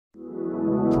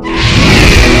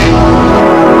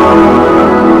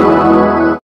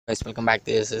guys, welcome back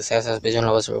to this Pigeon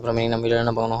lovers. நம்ம வீடியோல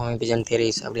என்ன பார்க்கணும், ஹோமிங் பிஜன்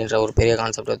தியரிஸ் அப்படின்ற ஒரு பெரிய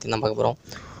கான்செப்ட் பற்றி தான் பார்க்க போகிறோம்.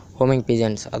 ஹோமிங்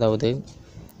பிஜன்ஸ், அதாவது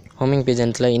ஹோமிங்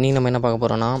பிஜன்ஸில் இன்றைக்கி நம்ம என்ன பார்க்க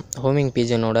போகிறோம்னா, ஹோமிங்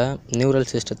பிஜனோட நியூரல்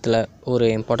சிஸ்டத்தில் ஒரு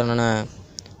இம்பார்ட்டண்டான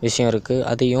விஷயம் இருக்குது.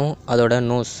 அதையும் அதோட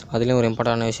நோஸ், அதுலேயும் ஒரு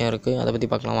இம்பார்ட்டண்டான விஷயம் இருக்குது. அதை பற்றி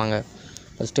பார்க்கலாம் வாங்க.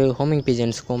 ஃபஸ்ட்டு ஹோமிங்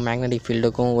பிஜன்ஸுக்கும் மேக்னெட்டிக்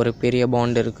ஃபீல்டுக்கும் ஒரு பெரிய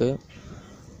பாண்ட் இருக்குது.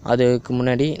 அதுக்கு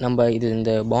முன்னாடி நம்ம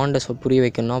இந்த பாண்டை புரிய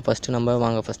வைக்கணும்னா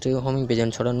ஃபஸ்ட்டு ஹோமிங்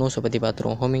பிஜன்ஸோட நோஸை பற்றி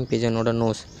பார்த்துருவோம். ஹோமிங் பிஜனோட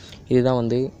நோஸ் இதுதான்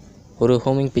ஒரு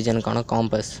ஹோமிங் பிஜனுக்கான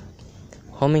காம்பஸ்.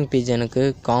 ஹோமிங் பிஜனுக்கு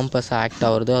காம்பஸாக ஆக்ட்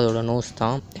ஆகுறது அதோட நோஸ்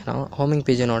தான். ஏன்னா ஹோமிங்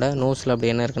பிஜனோட நோஸில் அப்படி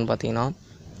என்ன இருக்குதுன்னு பார்த்தீங்கன்னா,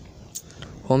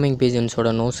 ஹோமிங்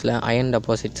பிஜன்ஸோட நோஸில் அயன்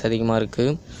டெபாசிட்ஸ் அதிகமாக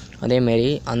இருக்குது. அதேமாரி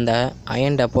அந்த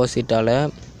அயன் டெபாசிட்டால்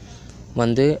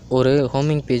ஒரு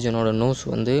ஹோமிங் பிஜனோட நோஸ்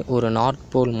ஒரு நார்த்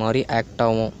போல் மாதிரி ஆக்ட்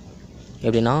ஆகும்.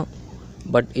 எப்படின்னா,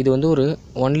 பட் இது ஒரு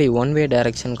only one way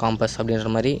direction compass அப்படின்ற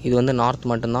மாதிரி. இது நார்த்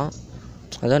மட்டும்தான்,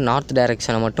 அதாவது நார்த்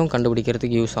டைரெக்ஷனை மட்டும்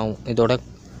கண்டுபிடிக்கிறதுக்கு யூஸ் ஆகும்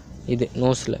இது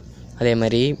நோஸில். அதே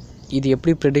மாதிரி இது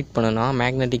எப்படி ப்ரிடிக்ட் பண்ணுன்னா,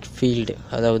 மேக்னெட்டிக் ஃபீல்டு,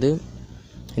 அதாவது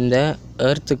இந்த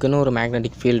எர்த்துக்குன்னு ஒரு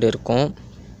மேக்னெட்டிக் ஃபீல்டு இருக்கும்.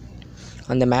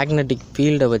 அந்த மேக்னெட்டிக்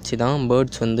ஃபீல்டை வச்சு தான்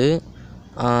பேர்ட்ஸ்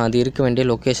அது இருக்க வேண்டிய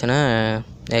லொக்கேஷனை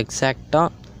எக்ஸாக்டாக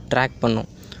ட்ராக் பண்ணும்.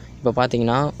 இப்போ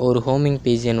பார்த்தீங்கன்னா, ஒரு ஹோமிங்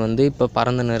பீஜன் இப்போ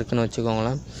பறந்துன்னு இருக்குன்னு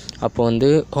வச்சுக்கோங்களேன். அப்போ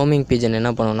ஹோமிங் பீஜன் என்ன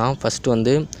பண்ணுன்னா,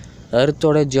 ஃபஸ்ட்டு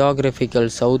எர்த்தோட ஜியாகிரபிக்கல்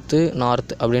சவுத்து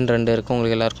நார்த் அப்படின்னு ரெண்டு இருக்கும்,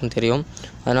 உங்களுக்கு எல்லாருக்கும் தெரியும்.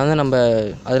 அதனால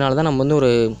தான் நம்ம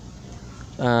ஒரு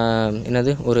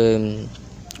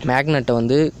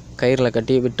மேக்னெட்டை கயிறில்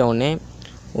கட்டி விட்டோடனே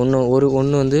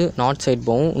ஒன்று நார்த் சைட்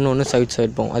போகும், இன்னொன்று சவுத்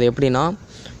சைட் போகும். அது எப்படின்னா,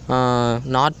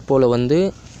 நார்த் போல்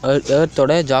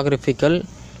எர்த்தோட ஜியாகிரபிக்கல்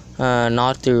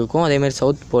நார்த் இழுக்கும், அதேமாதிரி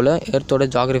சவுத் போல் எர்த்தோட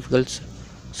ஜியாகிரபிக்கல்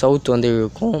சவுத்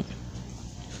இழுக்கும்.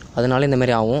 அதனால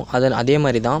இந்தமாரி ஆகும். அதே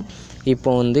மாதிரி தான்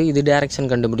இப்போ இது டைரெக்ஷன்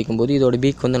கண்டுபிடிக்கும் போது இதோட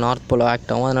பீக் நார்த் போல்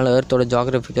ஆக்ட் ஆகும். அதனால் எர்த்தோட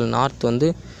ஜியாகிரபிக்கல் நார்த்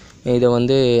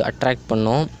இதை அட்ராக்ட்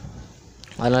பண்ணும்.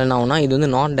 அதனால் என்ன ஆகும்னா,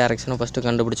 இது நார்த் டைரெக்ஷனை ஃபஸ்ட்டு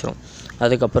கண்டுபிடிச்சிடும்.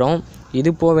 அதுக்கப்புறம் இது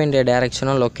போக வேண்டிய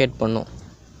டைரெக்ஷனை லொக்கேட் பண்ணும்.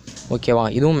 ஓகேவா?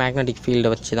 இதுவும் மேக்னெட்டிக்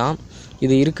ஃபீல்டை வச்சு தான்.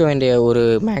 இது இருக்க வேண்டிய ஒரு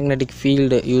மேக்னெட்டிக்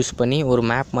ஃபீல்டு யூஸ் பண்ணி ஒரு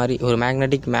மேப் மாதிரி, ஒரு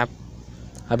மேக்னெட்டிக் மேப்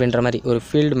அப்படின்ற மாதிரி ஒரு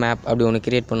ஃபீல்டு மேப் அப்படி ஒன்று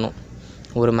க்ரியேட் பண்ணும்.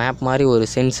 ஒரு மேப் மாதிரி ஒரு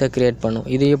சென்ஸை க்ரியேட் பண்ணும்.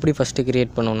 இது எப்படி ஃபஸ்ட்டு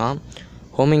க்ரியேட் பண்ணுன்னா,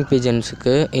 ஹோமிங்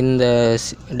பீஜன்ஸுக்கு இந்த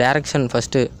டைரெக்ஷன்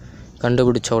ஃபஸ்ட்டு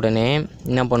கண்டுபிடிச்ச உடனே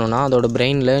என்ன பண்ணுன்னா, அதோட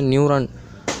பிரெயினில்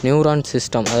நியூரான்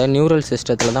சிஸ்டம், அதாவது நியூரல்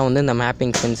சிஸ்டத்தில் தான் இந்த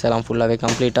மேப்பிங் சென்ஸ் எல்லாம் ஃபுல்லாகவே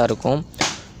கம்ப்ளீட்டாக இருக்கும்.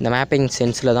 இந்த மேப்பிங்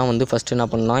சென்ஸில் தான் ஃபஸ்ட்டு என்ன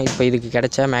பண்ணுன்னா, இப்போ இதுக்கு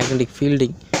கிடைச்ச மேக்னெட்டிக்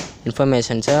ஃபீல்டிங்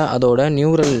இன்ஃபர்மேஷன்ஸை அதோட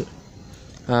நியூரல்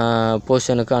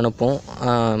போர்ஷனுக்கு அனுப்பும்.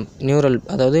 நியூரல்,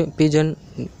 அதாவது பீஜன்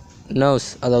நர்வ்ஸ்,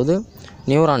 அதாவது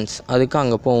நியூரான்ஸ், அதுக்கு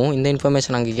அங்கே போகும். இந்த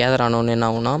இன்ஃபர்மேஷன் அங்கே கேதர் ஆனோன்னு என்ன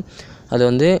ஆகும்னா,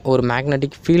 அது ஒரு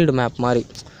மேக்னெட்டிக் ஃபீல்டு மேப் மாதிரி,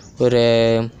 ஒரு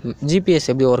ஜிபிஎஸ்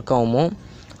எப்படி ஒர்க் ஆகுமோ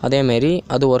அதேமாரி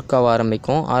அது ஒர்க் ஆக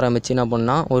ஆரம்பித்து என்ன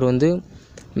பண்ணால் ஒரு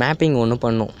மேப்பிங் ஒன்று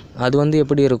பண்ணும். அது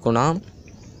எப்படி இருக்குன்னா,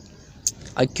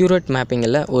 அக்யூரேட் மேப்பிங்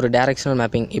இல்லை, ஒரு டைரெக்ஷனல்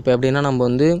மேப்பிங். இப்போ எப்படின்னா, நம்ம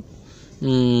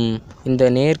இந்த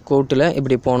நேர்கோட்டில்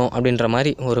இப்படி போகணும் அப்படின்ற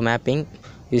மாதிரி ஒரு மேப்பிங்.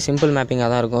 இது சிம்பிள் மேப்பிங்காக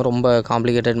தான் இருக்கும், ரொம்ப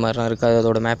காம்ப்ளிகேட்டட் மாதிரிலாம் இருக்காது.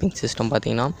 அதோட மேப்பிங் சிஸ்டம்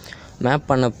பார்த்திங்கன்னா, மேப்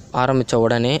பண்ண ஆரம்பித்த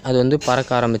உடனே அது பறக்க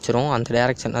ஆரம்பிச்சிடும். அந்த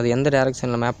டைரெக்ஷன், அது எந்த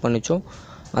டைரெக்ஷனில் மேப் பண்ணிச்சோ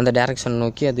அந்த டைரெக்ஷன்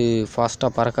நோக்கி அது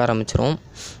ஃபாஸ்ட்டாக பறக்க ஆரம்பிச்சிடும்.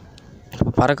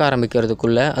 பறக்க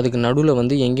ஆரம்பிக்கிறதுக்குள்ளே அதுக்கு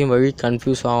நடுவில் எங்கேயும் வழி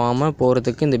கன்ஃபியூஸ் ஆகாமல்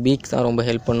போகிறதுக்கு இந்த பீக் தான் ரொம்ப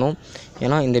ஹெல்ப் பண்ணும்.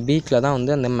 ஏன்னா இந்த பீக்கில் தான்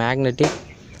அந்த மேக்னெட்டிக்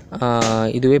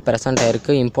இதுவே ப்ரெசென்ட்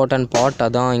ஆகிருக்கு. இம்பார்ட்டன்ட் பார்ட்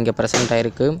அதான் இங்கே ப்ரெசென்ட்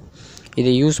ஆகிருக்கு.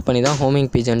 இதை யூஸ் பண்ணி தான் ஹோமிங்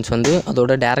பிஜன்ஸ்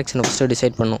அதோட டைரெக்ஷனை ஃபஸ்ட்டு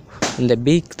டிசைட் பண்ணும். இந்த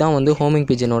பீக் தான் ஹோமிங்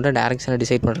பிஜனோட டைரெக்ஷனை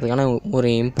டிசைட் பண்ணுறதுக்கான ஒரு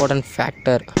இம்பார்ட்டன்ட்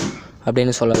ஃபேக்டர்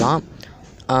அப்படின்னு சொல்லலாம்.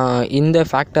 இந்த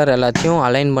ஃபேக்டர் எல்லாத்தையும்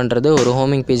அலைன் பண்ணுறது ஒரு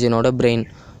ஹோமிங் பிஜனோட பிரெயின்.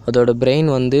 அதோட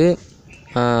பிரெயின்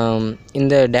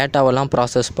இந்த டேட்டாவெல்லாம்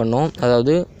ப்ராசஸ் பண்ணும்.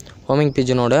 அதாவது ஹோமிங்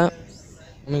பிஜனோட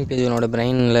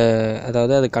பிரெயினில்,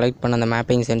 அதாவது அது கலெக்ட் பண்ண அந்த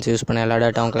மேப்பிங் சென்ஸ் யூஸ் பண்ண எல்லா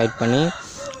டேட்டாவும் கலெக்ட் பண்ணி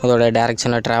அதோட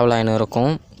டைரெக்ஷனில் ட்ராவல் ஆகினு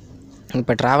இருக்கும்.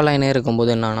 இப்போ ட்ராவல் ஆகினே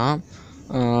இருக்கும்போது என்னென்னா,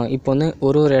 இப்போ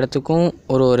ஒரு இடத்துக்கும்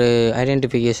ஒரு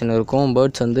ஐடென்டிஃபிகேஷன் இருக்கும்.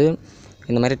 பேர்ட்ஸ்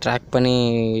இந்த மாதிரி ட்ராக் பண்ணி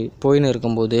போயின்னு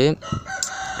இருக்கும்போது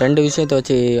ரெண்டு விஷயத்தை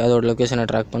வச்சு அதோட லொக்கேஷனை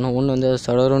ட்ராக் பண்ணும். ஒன்று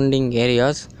சரௌண்டிங்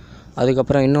ஏரியாஸ்,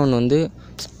 அதுக்கப்புறம் இன்னொன்று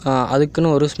அதுக்குன்னு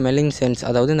ஒரு ஸ்மெல்லிங் சென்ஸ்,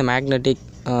 அதாவது இந்த மேக்னெட்டிக்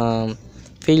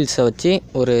ஃபீல்ட்ஸை வச்சு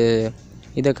ஒரு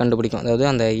இதை கண்டுபிடிக்கும். அதாவது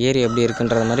அந்த ஏரியா எப்படி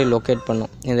இருக்குன்ற மாதிரி லொக்கேட்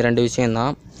பண்ணும். இந்த ரெண்டு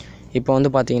விஷயந்தான். இப்போ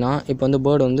பார்த்திங்கன்னா, இப்போ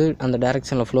பேர்டு அந்த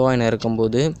டைரெக்ஷனில் ஃப்ளோ ஆகின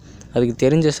இருக்கும்போது அதுக்கு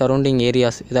தெரிஞ்ச சரௌண்டிங்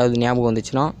ஏரியாஸ் ஏதாவது ஞாபகம்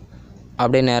வந்துச்சுன்னா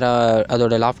அப்படியே நேராக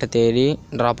அதோட லாஃப்ட்டை தேடி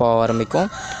ட்ராப் ஆக ஆரம்பிக்கும்.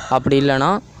 அப்படி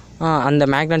இல்லைனா அந்த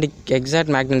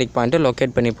எக்ஸாக்ட் மேக்னெட்டிக் பாயிண்ட்டை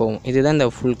லொக்கேட் பண்ணி போகும். இதுதான் இந்த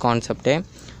ஃபுல் கான்செப்டே.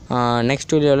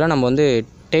 நெக்ஸ்ட் வீடியோவில் நம்ம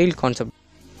டெய்ல் கான்செப்ட்